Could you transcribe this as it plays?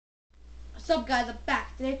What's up, guys? I'm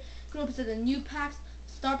back today. Gonna open the new packs,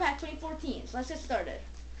 Star Pack 2014. So let's get started.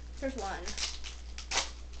 First one.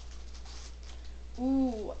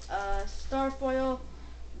 Ooh, Star Foil.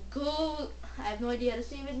 Gold. I have no idea how to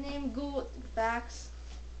say his name. Gold Facts.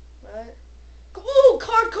 What? Ooh,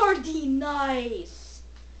 Card D. Nice.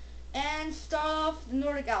 And start off the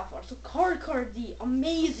Nordic Alpha. So Card D.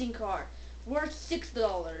 Amazing card. Worth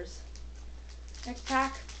 $6. Next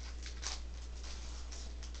pack.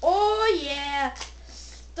 Oh yeah,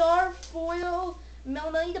 Star Foil,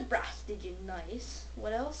 Melanie the Brass Digit, nice.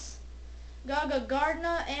 What else? Gaga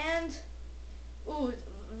Gardner and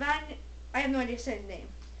Van. I have no idea to say his name,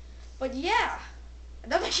 but yeah,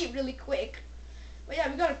 that's actually really quick. But yeah,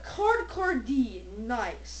 we got a Card D,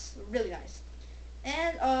 nice, really nice,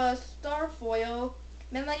 and Star Foil,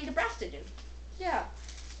 Melanie the Brass Digit. Yeah,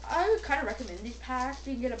 I would kind of recommend these packs.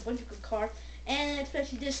 You can get a bunch of good cards, and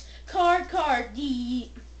especially this Card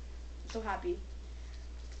D. So happy.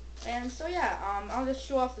 And so yeah, I'll just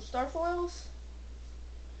show off the star foils,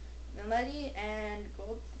 Melody, and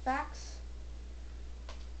gold facts,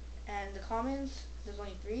 and the commons. There's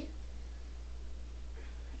only 3,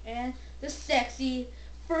 and the sexy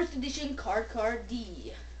first edition Card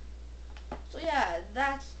D. So yeah,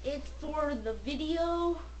 that's it for the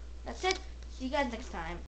video. That's it. See you guys next time.